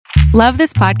Love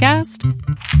this podcast?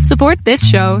 Support this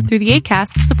show through the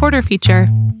Acast supporter feature.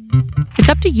 It's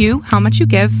up to you how much you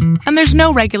give, and there's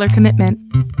no regular commitment.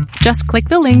 Just click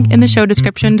the link in the show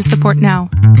description to support now.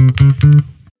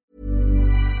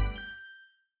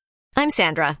 I'm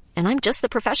Sandra, and I'm just the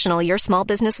professional your small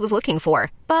business was looking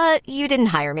for. But you didn't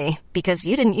hire me because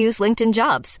you didn't use LinkedIn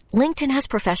Jobs. LinkedIn has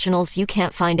professionals you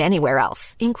can't find anywhere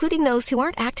else, including those who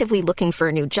aren't actively looking for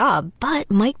a new job, but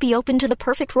might be open to the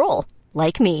perfect role,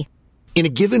 like me. In a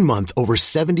given month, over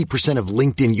 70% of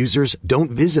LinkedIn users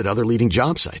don't visit other leading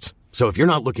job sites. So if you're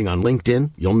not looking on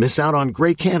LinkedIn, you'll miss out on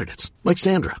great candidates like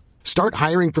Sandra. Start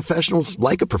hiring professionals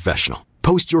like a professional.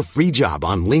 Post your free job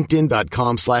on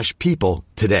linkedin.com/people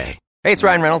today. Hey, it's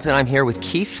Ryan Reynolds, and I'm here with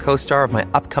Keith, co-star of my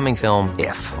upcoming film,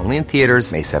 If, only in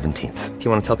theaters May 17th. Do you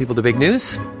want to tell people the big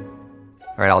news?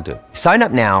 All right, I'll do it. Sign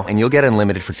up now and you'll get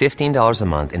unlimited for $15 a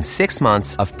month and 6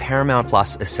 months of Paramount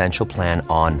Plus Essential Plan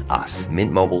on us.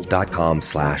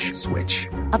 MintMobile.com/switch.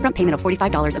 Upfront payment of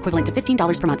 $45 equivalent to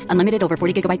 $15 per month. Unlimited over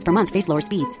 40 gigabytes per month. Face lower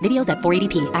speeds. Videos at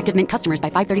 480p. Active Mint customers by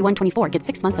 531.24 get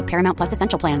 6 months of Paramount Plus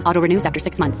Essential Plan. Auto renews after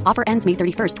 6 months. Offer ends May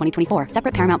 31st, 2024.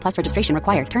 Separate Paramount Plus registration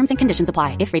required. Terms and conditions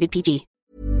apply if rated PG.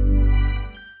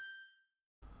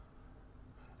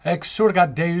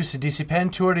 Exurgat Deus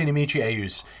dissipentur inimici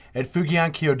eius, et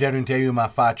fugiancio derunt eum a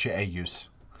face eius.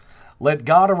 Let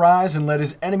God arise, and let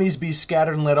his enemies be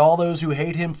scattered, and let all those who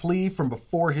hate him flee from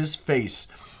before his face.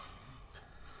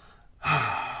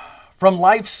 From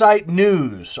LifeSite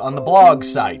News on the blog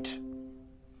site.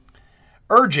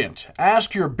 Urgent.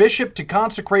 Ask your bishop to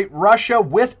consecrate Russia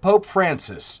with Pope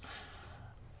Francis.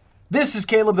 This is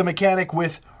Caleb the Mechanic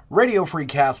with Radio Free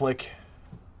Catholic.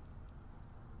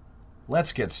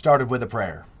 Let's get started with a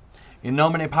prayer. In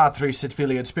nomine Patris et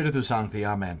Filii et Spiritus Sancti.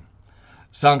 Amen.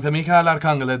 Sancta Michael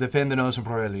Arcangela, defende nos in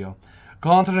proelio.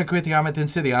 Contra nequitiam et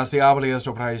insidias diaboli est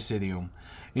opra insidium.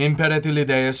 Imperet ille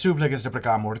Dei supplices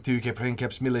deprecamur, tu que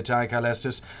princeps militae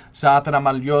caelestis, Satana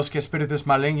maliosque spiritus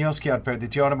malignos, que ad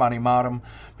perditionem animarum,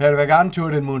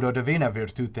 pervegantur in mundo divina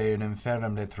virtute in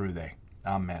infernum detrude.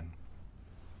 Amen.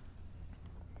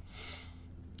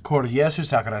 Cor Iesu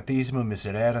sacratissimum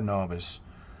miserere nobis,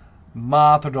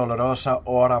 Mater dolorosa,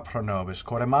 ora pro nobis.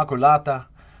 Cor immaculata,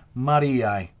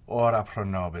 Mariae, ora pro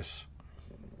nobis.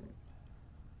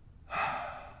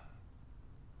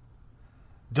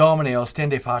 Domine,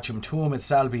 ostende facem tuum et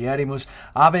salvierimus,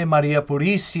 Ave Maria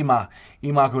purissima,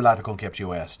 immaculata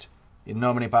conceptio est. In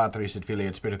nomine Patris et Filii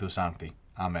et Spiritus Sancti.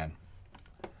 Amen.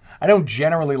 I don't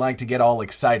generally like to get all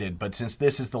excited, but since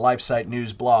this is the LifeSite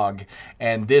News blog,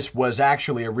 and this was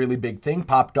actually a really big thing,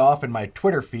 popped off in my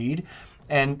Twitter feed,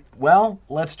 and, well,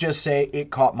 let's just say it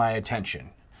caught my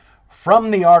attention.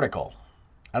 From the article,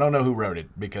 I don't know who wrote it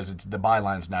because the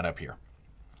byline's not up here.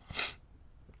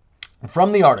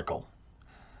 From the article,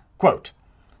 quote,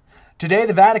 today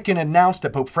the Vatican announced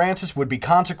that Pope Francis would be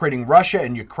consecrating Russia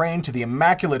and Ukraine to the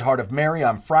Immaculate Heart of Mary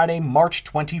on Friday, March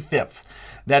 25th.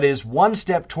 That is one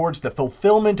step towards the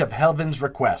fulfillment of heaven's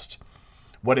request.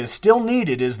 What is still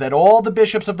needed is that all the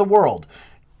bishops of the world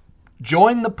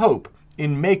join the Pope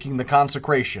in making the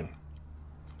consecration.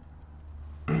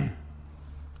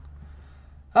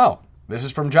 Oh, this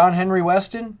is from John Henry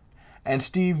Weston and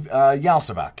Steve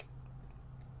Yalsavak.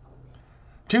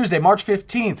 Tuesday, March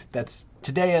 15th. That's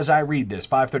today as I read this,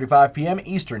 5:35 p.m.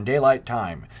 Eastern Daylight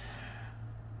Time,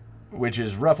 which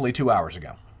is roughly 2 hours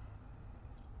ago.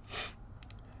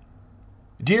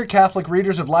 Dear Catholic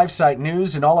readers of LifeSite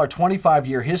News, in all our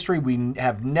 25-year history, we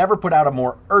have never put out a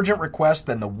more urgent request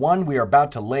than the one we are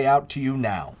about to lay out to you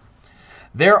now.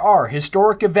 There are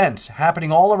historic events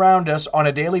happening all around us on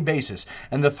a daily basis,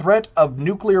 and the threat of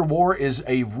nuclear war is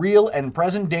a real and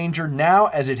present danger now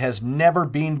as it has never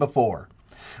been before.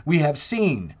 We have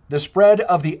seen the spread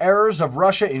of the errors of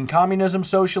Russia in communism,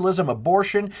 socialism,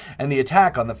 abortion, and the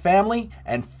attack on the family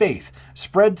and faith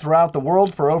spread throughout the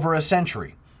world for over a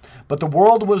century. But the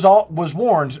world was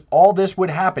warned all this would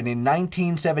happen in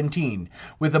 1917,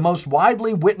 with the most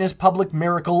widely witnessed public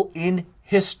miracle in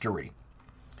history.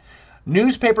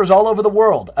 Newspapers all over the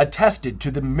world attested to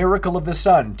the miracle of the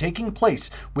sun taking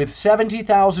place with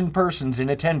 70,000 persons in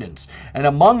attendance, and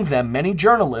among them many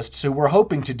journalists who were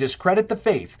hoping to discredit the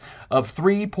faith of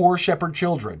 3 poor shepherd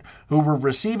children who were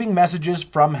receiving messages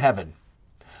from heaven.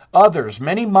 Others,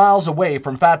 many miles away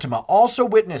from Fatima, also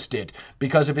witnessed it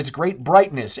because of its great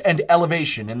brightness and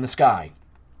elevation in the sky.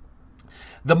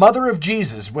 The mother of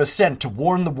Jesus was sent to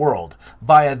warn the world,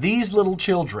 via these little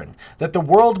children, that the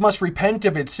world must repent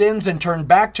of its sins and turn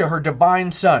back to her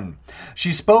divine Son.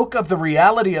 She spoke of the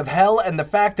reality of hell and the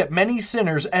fact that many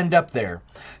sinners end up there.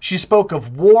 She spoke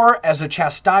of war as a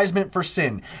chastisement for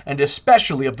sin, and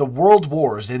especially of the world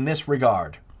wars in this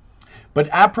regard. But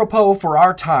apropos for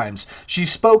our times, she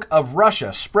spoke of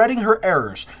Russia spreading her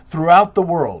errors throughout the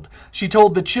world. She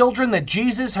told the children that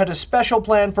Jesus had a special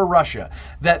plan for Russia,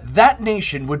 that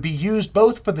nation would be used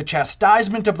both for the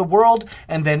chastisement of the world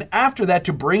and then after that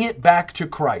to bring it back to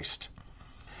Christ.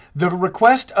 The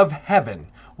request of heaven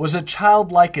was a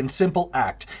childlike and simple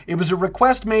act. It was a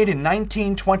request made in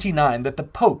 1929 that the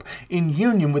Pope, in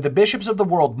union with the bishops of the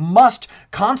world, must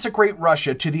consecrate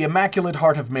Russia to the Immaculate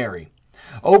Heart of Mary.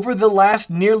 Over the last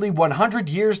nearly 100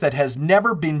 years, that has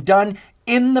never been done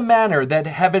in the manner that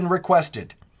heaven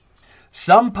requested.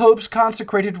 Some popes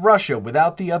consecrated Russia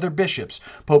without the other bishops.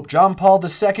 Pope John Paul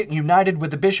II united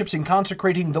with the bishops in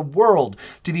consecrating the world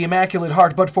to the Immaculate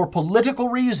Heart, but for political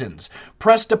reasons,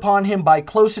 pressed upon him by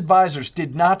close advisors,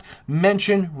 did not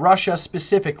mention Russia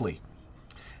specifically.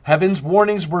 Heaven's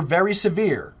warnings were very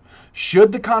severe.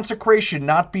 Should the consecration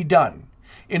not be done?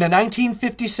 In a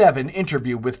 1957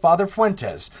 interview with Father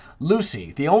Fuentes,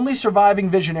 Lucy, the only surviving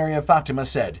visionary of Fatima,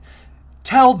 said,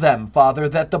 "Tell them, Father,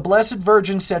 that the Blessed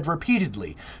Virgin said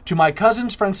repeatedly to my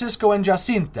cousins Francisco and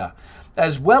Jacinta,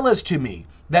 as well as to me,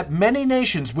 that many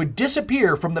nations would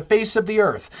disappear from the face of the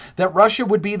earth, that Russia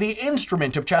would be the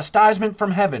instrument of chastisement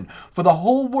from heaven for the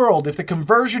whole world if the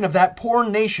conversion of that poor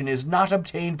nation is not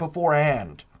obtained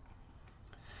beforehand."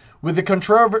 With the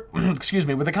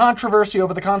controversy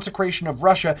over the consecration of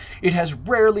Russia, it has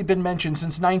rarely been mentioned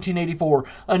since 1984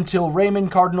 until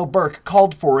Raymond Cardinal Burke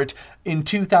called for it in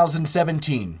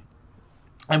 2017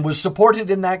 and was supported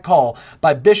in that call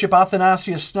by Bishop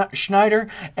Athanasius Schneider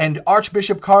and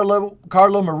Archbishop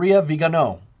Carlo Maria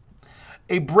Vigano.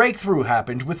 A breakthrough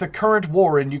happened with the current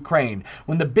war in Ukraine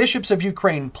when the bishops of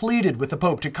Ukraine pleaded with the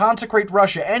Pope to consecrate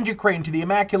Russia and Ukraine to the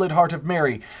Immaculate Heart of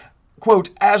Mary, quote,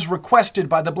 as requested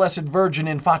by the Blessed Virgin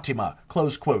in Fatima,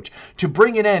 close quote, to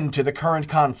bring an end to the current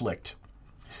conflict.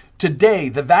 Today,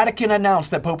 the Vatican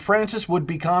announced that Pope Francis would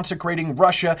be consecrating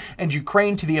Russia and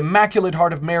Ukraine to the Immaculate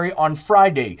Heart of Mary on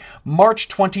Friday, March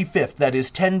 25th, that is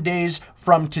 10 days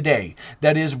from today.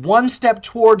 That is one step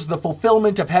towards the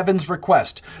fulfillment of heaven's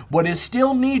request. What is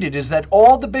still needed is that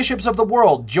all the bishops of the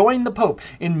world join the Pope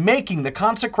in making the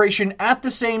consecration at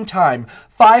the same time,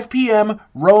 5 p.m.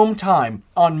 Rome time,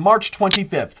 on March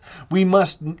 25th.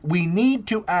 We need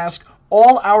to ask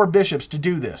all our bishops to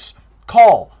do this.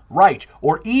 Call, write,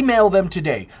 or email them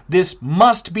today. This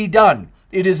must be done.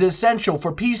 It is essential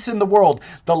for peace in the world,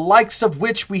 the likes of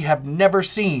which we have never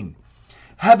seen.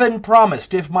 Heaven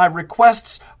promised, if my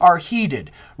requests are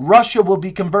heeded, Russia will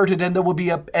be converted and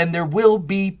there will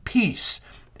be peace.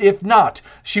 If not,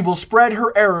 she will spread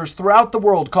her errors throughout the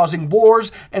world, causing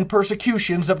wars and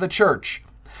persecutions of the Church.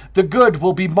 The good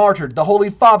will be martyred. The Holy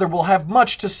Father will have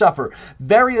much to suffer.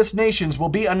 Various nations will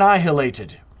be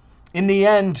annihilated. In the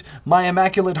end, my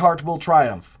Immaculate Heart will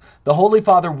triumph. The Holy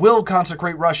Father will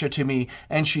consecrate Russia to me,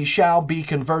 and she shall be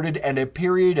converted, and a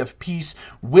period of peace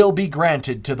will be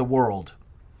granted to the world.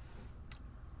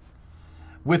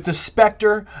 With the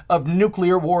specter of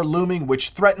nuclear war looming, which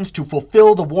threatens to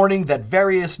fulfill the warning that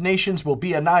various nations will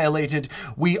be annihilated,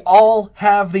 we all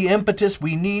have the impetus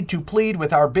we need to plead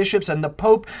with our bishops and the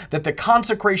Pope that the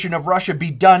consecration of Russia be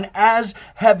done as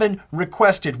heaven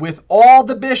requested, with all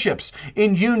the bishops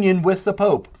in union with the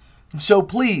Pope. So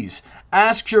please,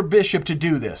 ask your bishop to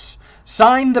do this.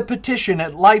 Sign the petition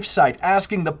at LifeSite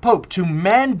asking the Pope to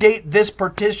mandate this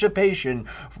participation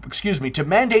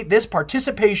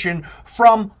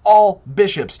from all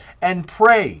bishops, and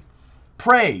pray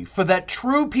for that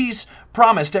true peace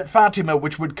promised at Fatima,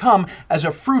 which would come as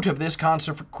a fruit of this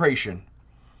consecration.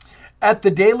 At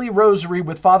the Daily Rosary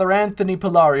with Father Anthony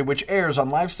Pilari, which airs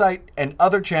on LifeSite and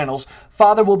other channels,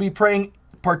 Father will be praying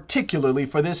particularly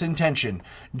for this intention.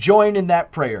 Join in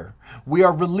that prayer. We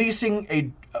are releasing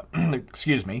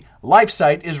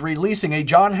LifeSite is releasing a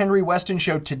John Henry Weston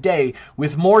show today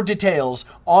with more details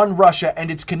on Russia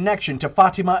and its connection to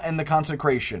Fatima and the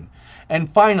consecration. And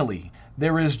finally,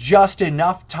 there is just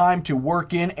enough time to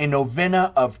work in a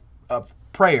novena of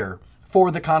prayer for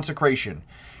the consecration.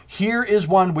 Here is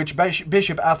one which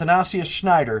Bishop Athanasius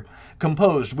Schneider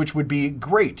composed, which would be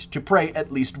great to pray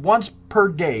at least once per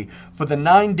day for the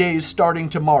 9 days starting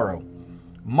tomorrow,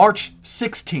 March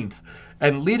 16th,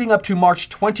 and leading up to March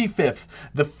 25th,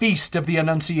 the Feast of the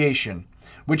Annunciation,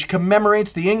 which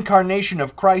commemorates the incarnation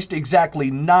of Christ exactly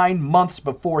 9 months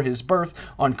before his birth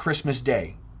on Christmas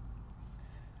Day.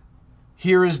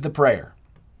 Here is the prayer.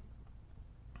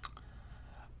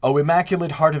 O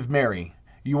Immaculate Heart of Mary,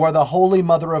 you are the Holy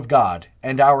Mother of God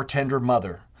and our tender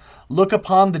Mother. Look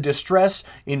upon the distress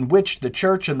in which the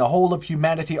church and the whole of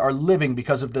humanity are living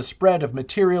because of the spread of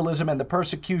materialism and the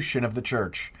persecution of the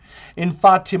church. In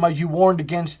Fatima, you warned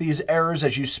against these errors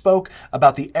as you spoke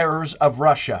about the errors of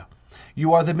Russia.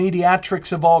 You are the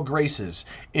mediatrix of all graces.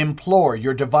 Implore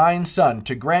your divine Son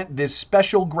to grant this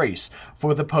special grace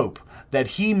for the Pope, that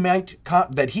he might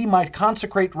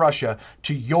consecrate Russia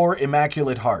to your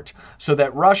Immaculate Heart, so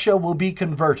that Russia will be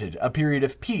converted, a period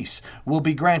of peace will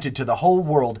be granted to the whole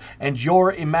world, and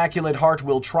your Immaculate Heart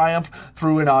will triumph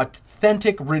through an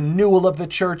authentic renewal of the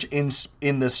Church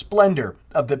in the splendor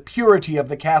of the purity of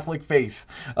the Catholic faith,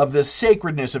 of the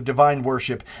sacredness of divine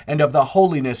worship, and of the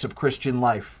holiness of Christian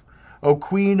life. O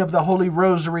Queen of the Holy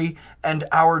Rosary and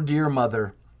our dear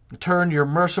Mother, turn your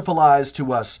merciful eyes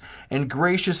to us and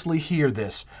graciously hear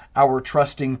this, our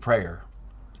trusting prayer.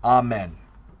 Amen.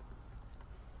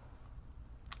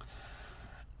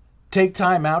 Take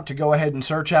time out to go ahead and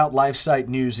search out LifeSite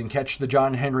News and catch the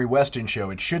John Henry Weston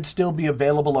Show. It should still be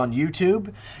available on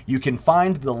YouTube. You can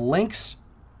find the links.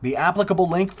 The applicable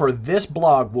link for this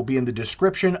blog will be in the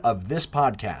description of this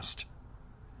podcast.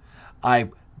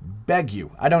 I beg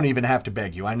you, I don't even have to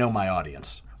beg you, I know my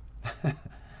audience.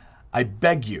 I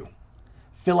beg you,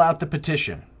 fill out the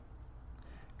petition.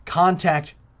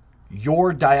 Contact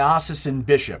your diocesan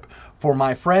bishop. For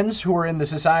my friends who are in the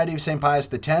Society of St.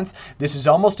 Pius X, this is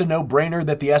almost a no-brainer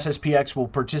that the SSPX will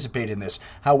participate in this.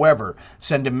 However,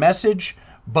 send a message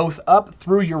both up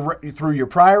through your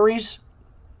priories,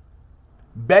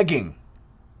 begging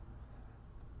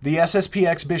the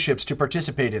SSPX bishops to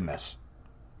participate in this.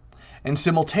 And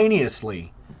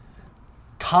simultaneously,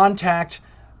 contact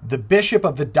the bishop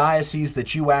of the diocese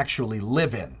that you actually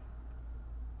live in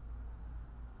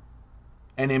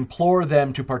and implore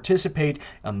them to participate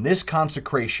in this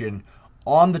consecration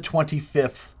on the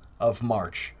 25th of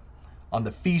March, on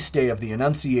the feast day of the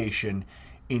Annunciation,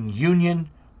 in union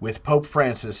with Pope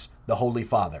Francis, the Holy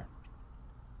Father.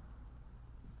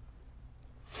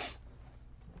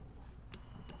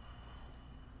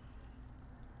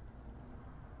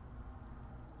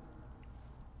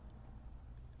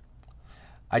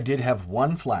 I did have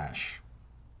one flash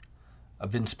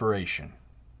of inspiration.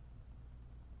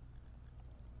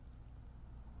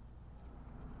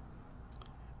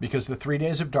 Because the 3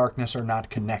 days of darkness are not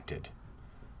connected,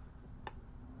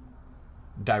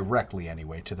 directly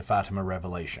anyway, to the Fatima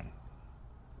revelation.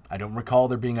 I don't recall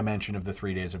there being a mention of the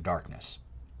 3 days of darkness.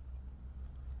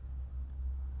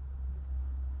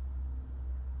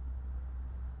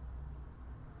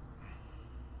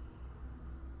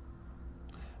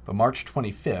 But March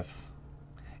 25th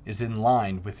is in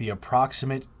line with the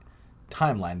approximate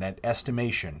timeline, that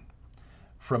estimation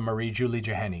from Marie-Julie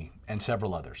Jahenny and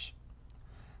several others,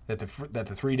 that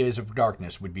the 3 days of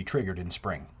darkness would be triggered in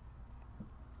spring.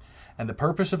 And the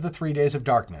purpose of the 3 days of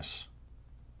darkness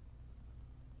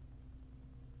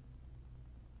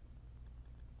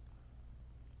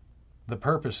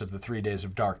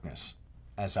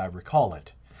as I recall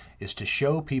it, is to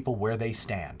show people where they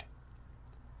stand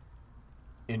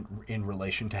in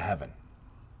relation to heaven.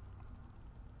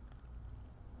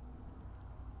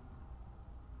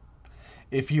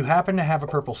 If you happen to have a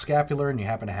purple scapular and you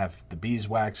happen to have the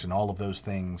beeswax and all of those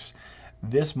things,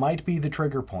 this might be the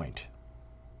trigger point.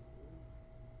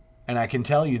 And I can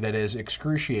tell you that as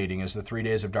excruciating as the 3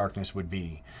 days of darkness would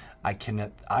be, I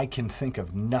can think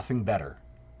of nothing better.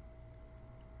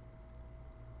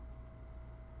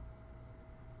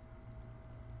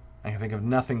 I can think of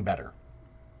nothing better.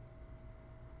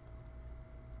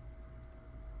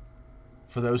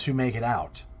 For those who make it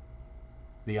out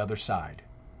the other side.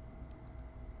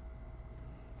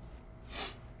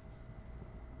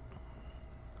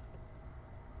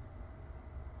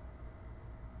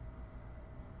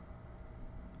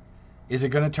 Is it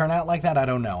going to turn out like that? I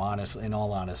don't know. Honestly, in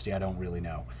all honesty, I don't really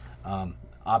know.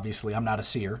 Obviously, I'm not a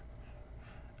seer.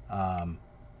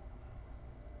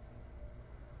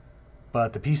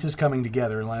 But the pieces coming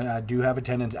together, and I do have a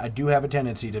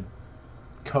tendency to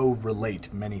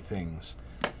co-relate many things.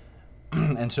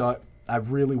 And so I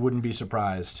really wouldn't be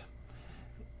surprised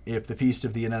if the Feast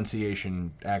of the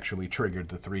Annunciation actually triggered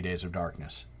the 3 days of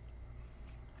darkness.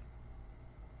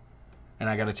 And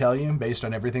I got to tell you, based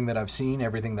on everything that I've seen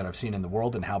in the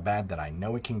world, and how bad that I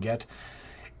know it can get,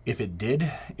 if it did,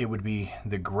 it would be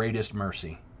the greatest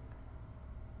mercy.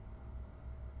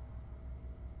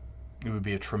 It would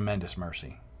be a tremendous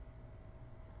mercy.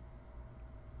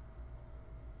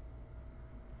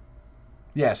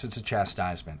 Yes, it's a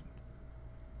chastisement.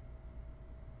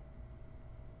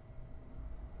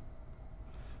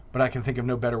 But I can think of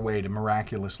no better way to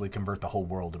miraculously convert the whole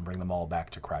world and bring them all back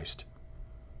to Christ.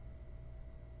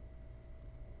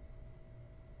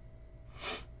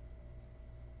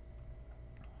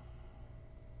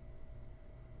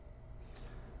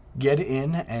 Get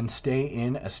in and stay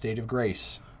in a state of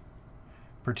grace,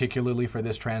 particularly for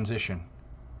this transition.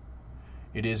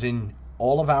 It is in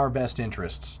all of our best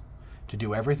interests to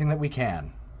do everything that we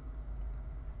can,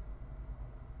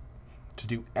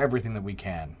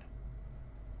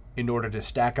 in order to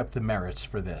stack up the merits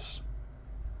for this.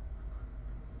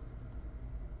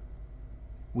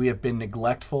 We have been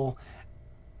neglectful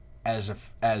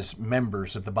as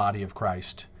members of the body of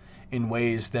Christ in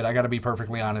ways that, I got to be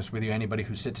perfectly honest with you, anybody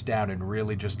who sits down and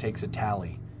really just takes a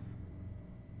tally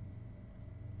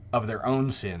of their own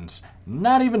sins,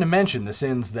 not even to mention the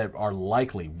sins that are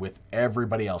likely with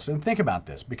everybody else. And think about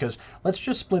this, because let's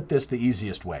just split this the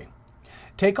easiest way.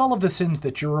 Take all of the sins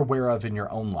that you're aware of in your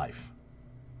own life,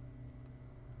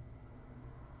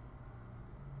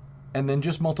 and then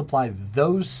just multiply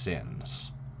those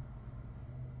sins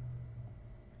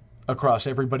across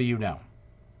everybody you know,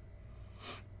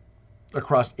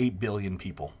 across 8 billion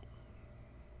people.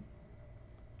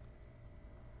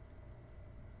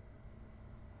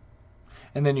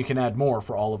 And then you can add more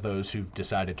for all of those who've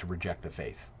decided to reject the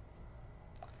faith.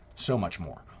 So much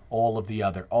more. All of the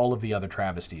other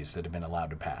travesties that have been allowed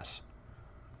to pass.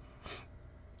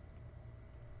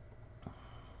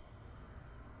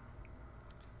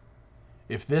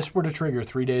 If this were to trigger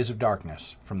 3 days of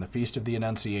darkness from the Feast of the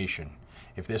Annunciation,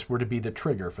 if this were to be the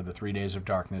trigger for the 3 days of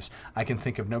darkness, I can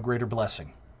think of no greater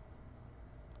blessing.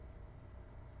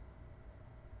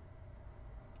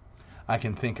 I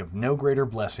can think of no greater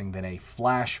blessing than a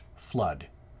flash flood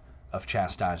of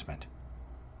chastisement.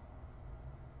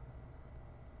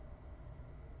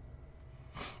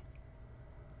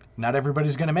 Not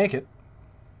everybody's going to make it.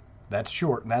 That's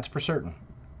short, and that's for certain.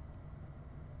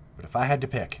 But if I had to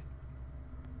pick,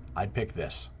 I'd pick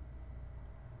this.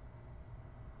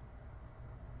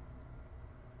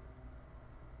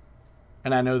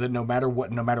 And I know that no matter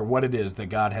what it is that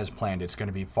God has planned, it's going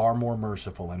to be far more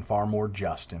merciful and far more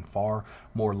just and far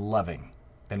more loving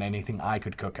than anything I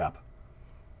could cook up.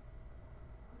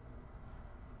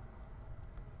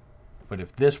 But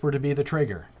if this were to be the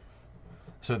trigger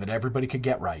so that everybody could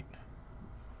get right,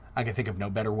 I can think of no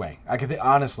better way. I can think,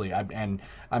 honestly,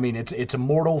 it's a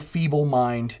mortal, feeble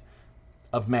mind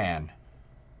of man,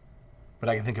 but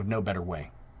I can think of no better way.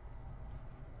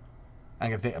 I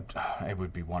can think it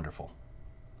would be wonderful.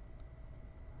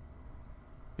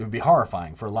 It would be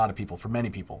horrifying for a lot of people, for many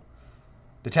people.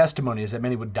 The testimony is that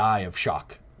many would die of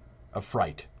shock, of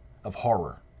fright, of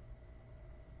horror.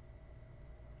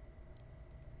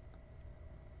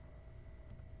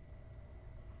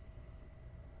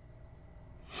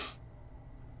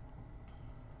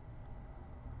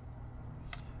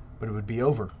 But it would be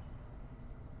over.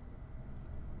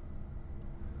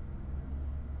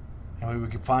 And we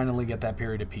could finally get that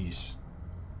period of peace.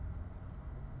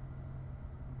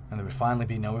 And there would finally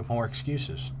be no more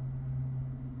excuses.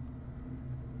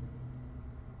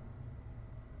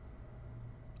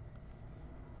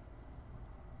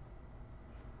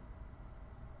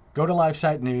 Go to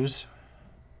LifeSite News.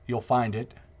 You'll find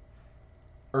it.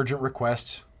 Urgent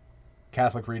requests.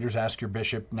 Catholic readers, ask your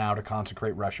bishop now to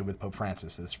consecrate Russia with Pope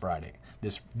Francis this Friday.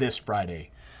 This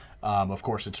Friday. Of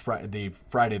course, it's Friday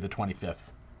the 25th.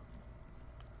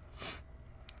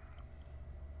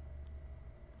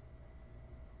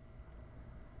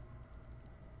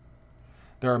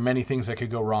 There are many things that could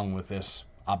go wrong with this,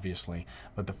 obviously,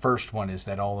 but the first one is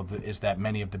that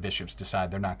many of the bishops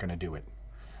decide they're not going to do it.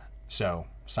 So,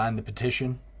 sign the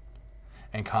petition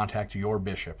and contact your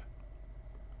bishop.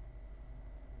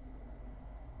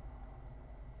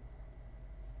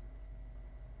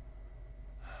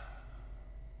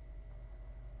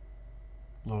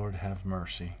 Lord, have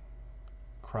mercy.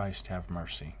 Christ, have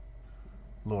mercy.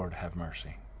 Lord, have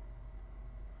mercy.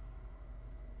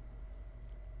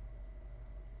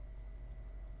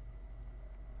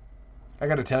 I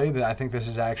got to tell you that I think this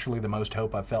is actually the most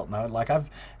hope I've felt. Now, like, I've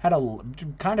had a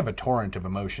kind of a torrent of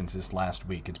emotions this last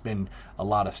week. It's been a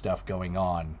lot of stuff going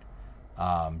on,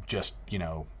 just,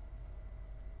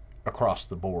 across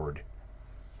the board.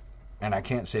 And I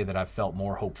can't say that I've felt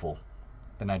more hopeful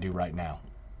than I do right now.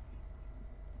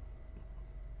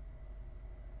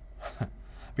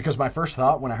 Because my first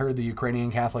thought when I heard the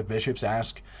Ukrainian Catholic bishops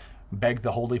beg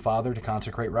the Holy Father to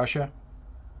consecrate Russia,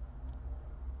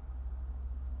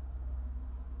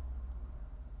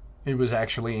 it was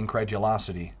actually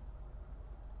incredulosity.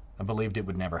 I believed it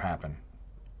would never happen.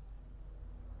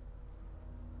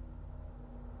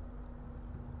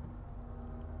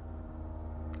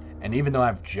 And even though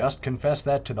I've just confessed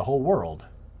that to the whole world,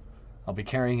 I'll be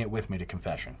carrying it with me to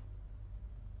confession.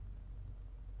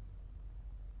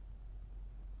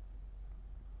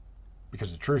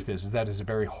 Because the truth is that is a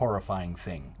very horrifying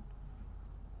thing.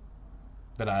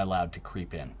 that I allowed to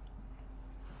creep in.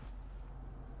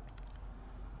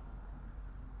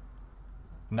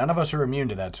 None of us are immune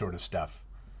to that sort of stuff.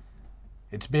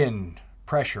 It's been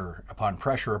pressure upon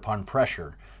pressure upon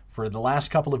pressure for the last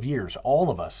couple of years,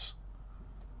 all of us.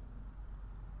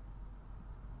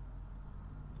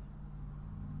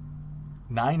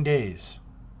 Nine days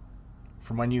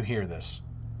from when you hear this.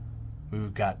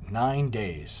 We've got 9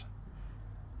 days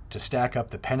to stack up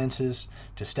the penances,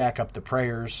 to stack up the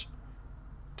prayers,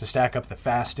 to stack up the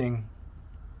fasting.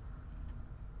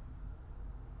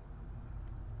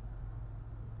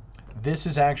 This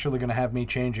is actually going to have me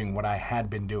changing what I had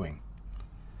been doing.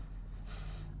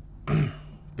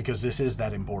 Because this is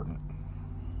that important.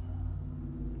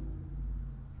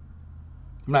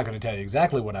 I'm not going to tell you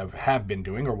exactly what I have been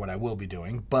doing or what I will be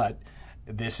doing, but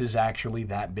this is actually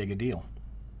that big a deal.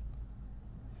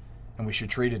 And we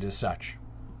should treat it as such.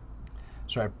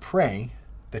 So I pray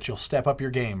that you'll step up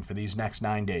your game for these next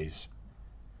 9 days.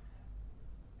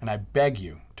 And I beg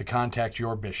you to contact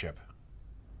your bishop.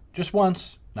 Just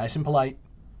once, nice and polite.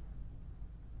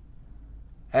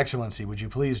 Excellency, would you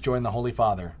please join the Holy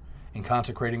Father in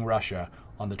consecrating Russia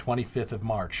on the 25th of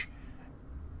March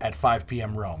at 5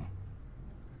 p.m. Rome?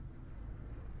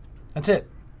 That's it.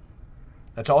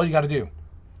 That's all you got to do.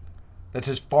 That's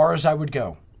as far as I would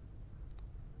go.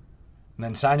 And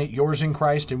then sign it yours in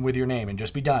Christ and with your name and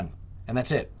just be done. And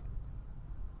that's it.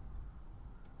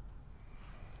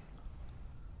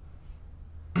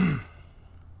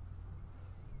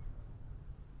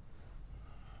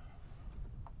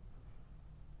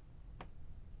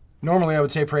 Normally I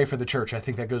would say pray for the church. I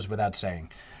think that goes without saying.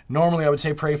 Normally I would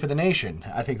say pray for the nation.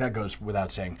 I think that goes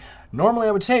without saying. Normally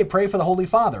I would say pray for the Holy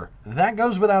Father. That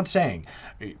goes without saying.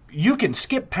 You can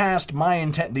skip past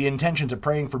the intentions of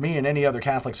praying for me and any other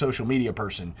Catholic social media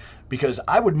person, because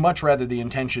I would much rather the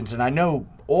intentions, and I know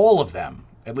all of them,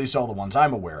 at least all the ones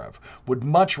I'm aware of, would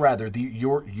much rather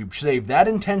you save that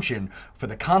intention for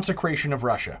the consecration of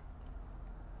Russia.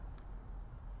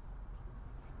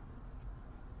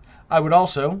 I would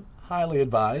also highly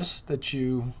advise that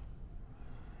you,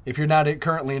 if you're not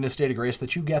currently in a state of grace,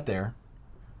 that you get there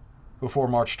before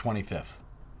March 25th.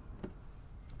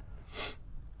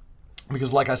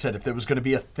 Because like I said, if there was going to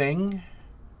be a thing,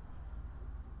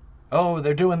 oh,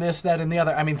 they're doing this, that, and the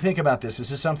other. I mean, think about this.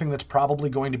 This is something that's probably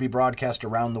going to be broadcast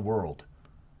around the world.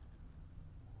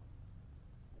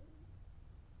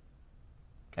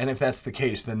 And if that's the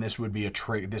case, then this would be a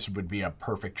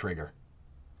perfect trigger.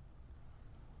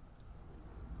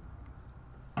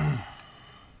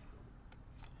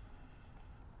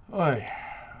 Oy.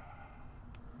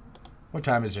 What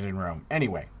time is it in Rome?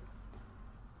 Anyway,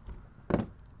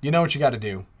 you know what you got to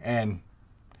do. And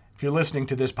if you're listening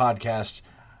to this podcast,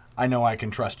 I know I can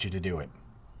trust you to do it.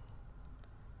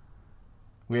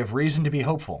 We have reason to be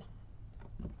hopeful.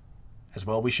 As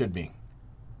well we should be.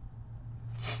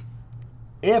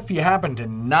 If you happen to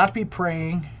not be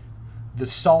praying the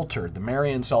Psalter, the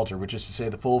Marian Psalter, which is to say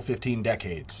the full 15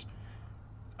 decades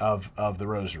of the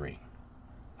Rosary,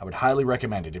 I would highly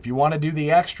recommend it. If you want to do the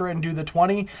extra and do the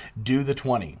 20, do the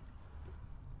 20.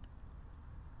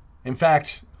 In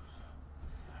fact,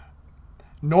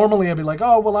 normally I'd be like,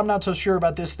 oh, well, I'm not so sure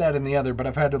about this, that, and the other, but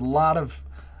I've had a lot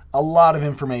of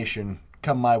information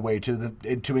come my way to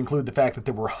include the fact that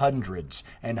there were hundreds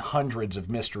and hundreds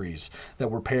of mysteries that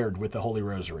were paired with the Holy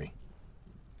Rosary.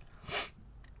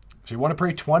 So you want to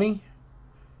pray 20,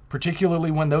 particularly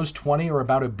when those 20 are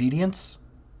about obedience?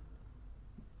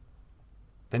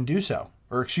 Then do so.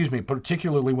 Or excuse me,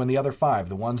 particularly when the other 5,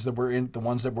 the ones that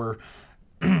were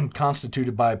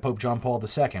constituted by Pope John Paul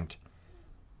II,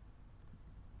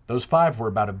 those 5 were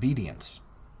about obedience.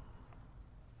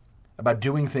 About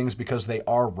doing things because they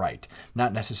are right,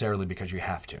 not necessarily because you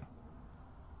have to.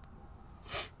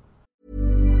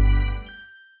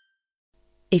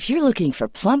 If you're looking for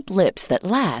plump lips that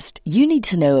last, you need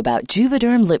to know about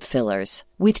Juvederm lip fillers.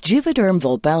 With Juvederm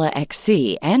Volbella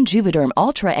XC and Juvederm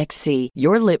Ultra XC,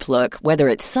 your lip look, whether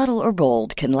it's subtle or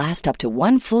bold, can last up to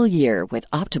 1 full year with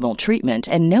optimal treatment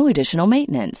and no additional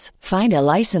maintenance. Find a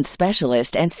licensed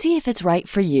specialist and see if it's right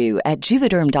for you at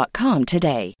Juvederm.com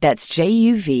today. That's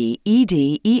JUVEDERM.com.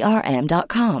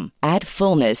 Add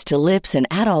fullness to lips in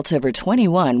adults over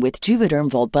 21 with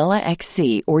Juvederm Volbella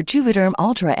XC or Juvederm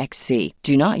Ultra XC.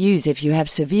 Do not use if you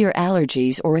have severe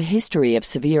allergies or a history of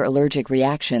severe allergic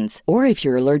reactions, or if you're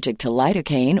you're allergic to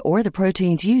lidocaine or the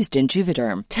proteins used in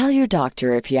Juvederm. Tell your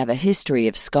doctor if you have a history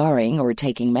of scarring or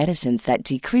taking medicines that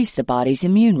decrease the body's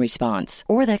immune response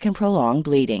or that can prolong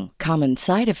bleeding. Common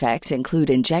side effects include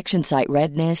injection site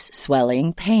redness,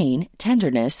 swelling, pain,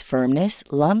 tenderness, firmness,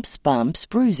 lumps, bumps,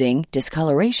 bruising,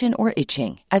 discoloration, or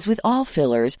itching. As with all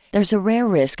fillers, there's a rare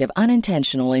risk of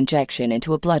unintentional injection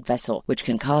into a blood vessel, which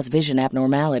can cause vision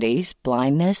abnormalities,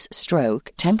 blindness,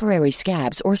 stroke, temporary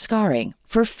scabs, or scarring.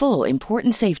 For full,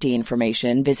 important safety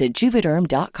information, visit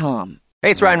Juvederm.com.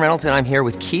 Hey, it's Ryan Reynolds, and I'm here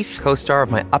with Keith, co-star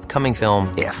of my upcoming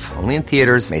film, If, only in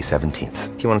theaters May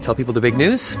 17th. Do you want to tell people the big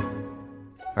news?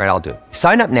 All right, I'll do it.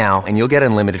 Sign up now and you'll get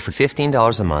unlimited for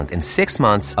 $15 a month and 6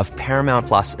 months of Paramount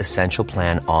Plus Essential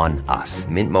Plan on us.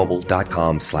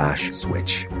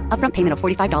 MintMobile.com/switch. Upfront payment of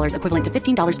 $45 equivalent to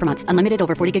 $15 per month. Unlimited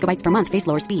over 40 gigabytes per month. Face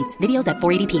lower speeds. Videos at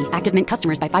 480p. Active Mint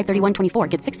customers by 531.24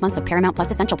 get 6 months of Paramount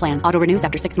Plus Essential Plan. Auto renews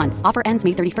after 6 months. Offer ends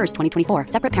May 31st, 2024.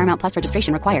 Separate Paramount Plus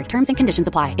registration required. Terms and conditions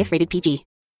apply if rated PG.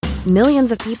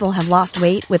 Millions of people have lost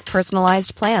weight with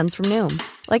personalized plans from Noom.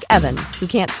 Like Evan, who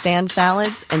can't stand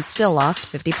salads and still lost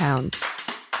 50 pounds.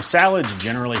 Salads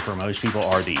generally for most people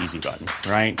are the easy button,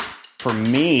 right? For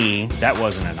me, that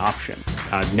wasn't an option.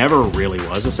 I never really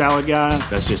was a salad guy.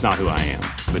 That's just not who I am.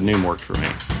 But Noom worked for me.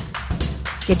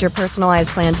 Get your personalized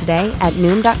plan today at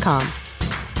Noom.com.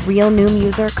 Real Noom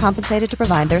user compensated to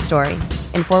provide their story.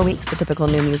 In 4 weeks, the typical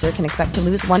Noom user can expect to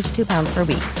lose 1 to 2 pounds per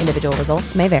week. Individual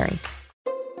results may vary.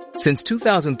 Since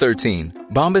 2013,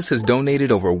 Bombas has donated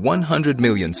over 100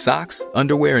 million socks,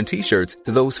 underwear, and T-shirts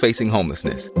to those facing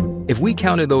homelessness. If we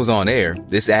counted those on air,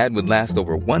 this ad would last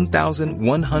over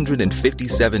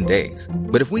 1,157 days.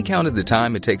 But if we counted the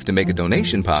time it takes to make a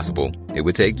donation possible, it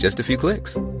would take just a few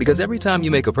clicks. Because every time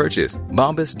you make a purchase,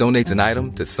 Bombas donates an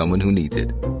item to someone who needs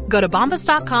it. Go to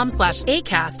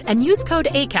bombas.com/ACAST and use code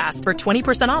ACAST for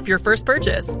 20% off your first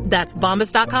purchase. That's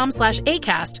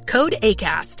bombas.com/ACAST, code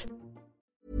ACAST.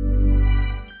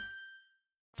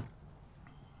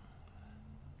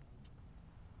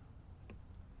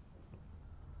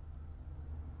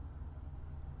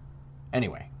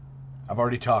 Anyway, I've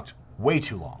already talked way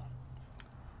too long.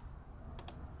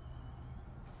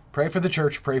 Pray for the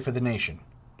church, pray for the nation.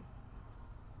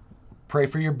 Pray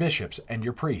for your bishops and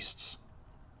your priests.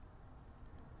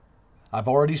 I've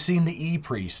already seen the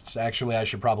e-priests. Actually, I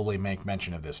should probably make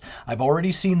mention of this. I've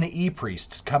already seen the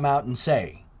e-priests come out and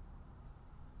say,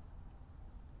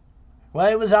 well,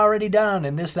 it was already done,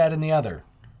 and this, that, and the other.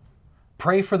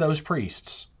 Pray for those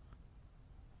priests.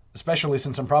 Especially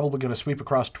since I'm probably going to sweep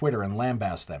across Twitter and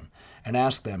lambaste them and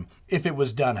ask them, if it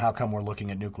was done, how come we're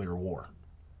looking at nuclear war?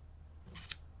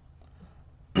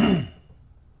 No,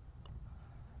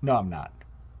 I'm not.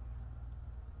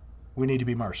 We need to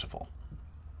be merciful.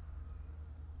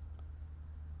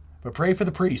 But pray for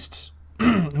the priests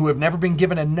who have never been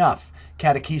given enough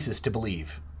catechesis to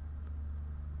believe.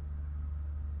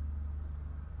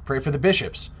 Pray for the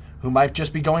bishops who might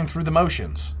just be going through the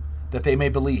motions, that they may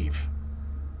believe.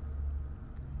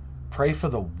 Pray for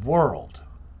the world,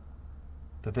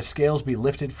 that the scales be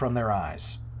lifted from their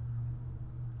eyes.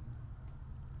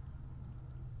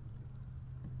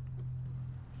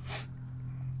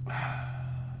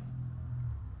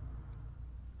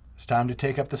 It's time to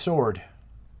take up the sword,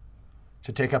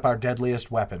 to take up our deadliest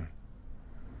weapon,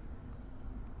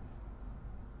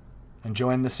 and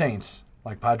join the saints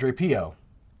like Padre Pio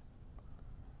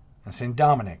and St.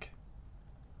 Dominic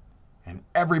and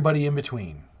everybody in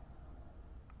between.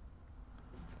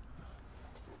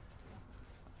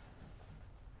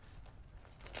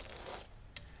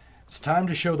 It's time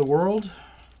to show the world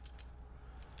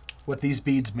what these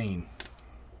beads mean.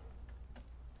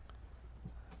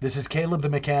 This is Caleb the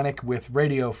Mechanic with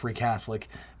Radio Free Catholic.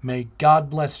 May God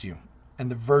bless you and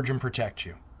the Virgin protect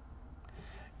you.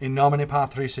 In nomine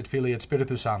Patris et Filii et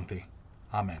Spiritus Sancti.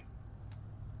 Amen.